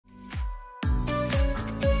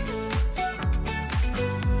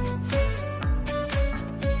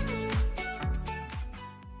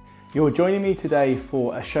You're joining me today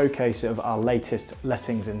for a showcase of our latest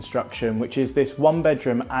lettings instruction, which is this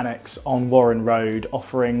one-bedroom annex on Warren Road,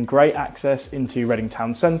 offering great access into Reading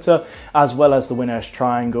Town Centre, as well as the Winnersh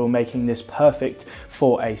Triangle, making this perfect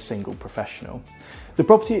for a single professional. The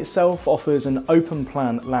property itself offers an open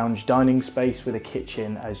plan lounge dining space with a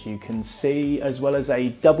kitchen, as you can see, as well as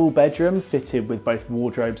a double bedroom fitted with both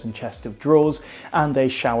wardrobes and chest of drawers, and a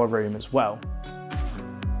shower room as well.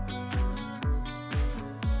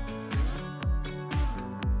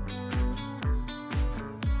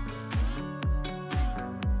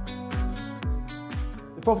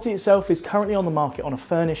 The property itself is currently on the market on a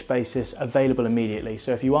furnished basis, available immediately.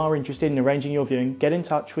 So if you are interested in arranging your viewing, get in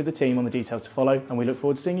touch with the team on the details to follow, and we look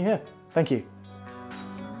forward to seeing you here. Thank you.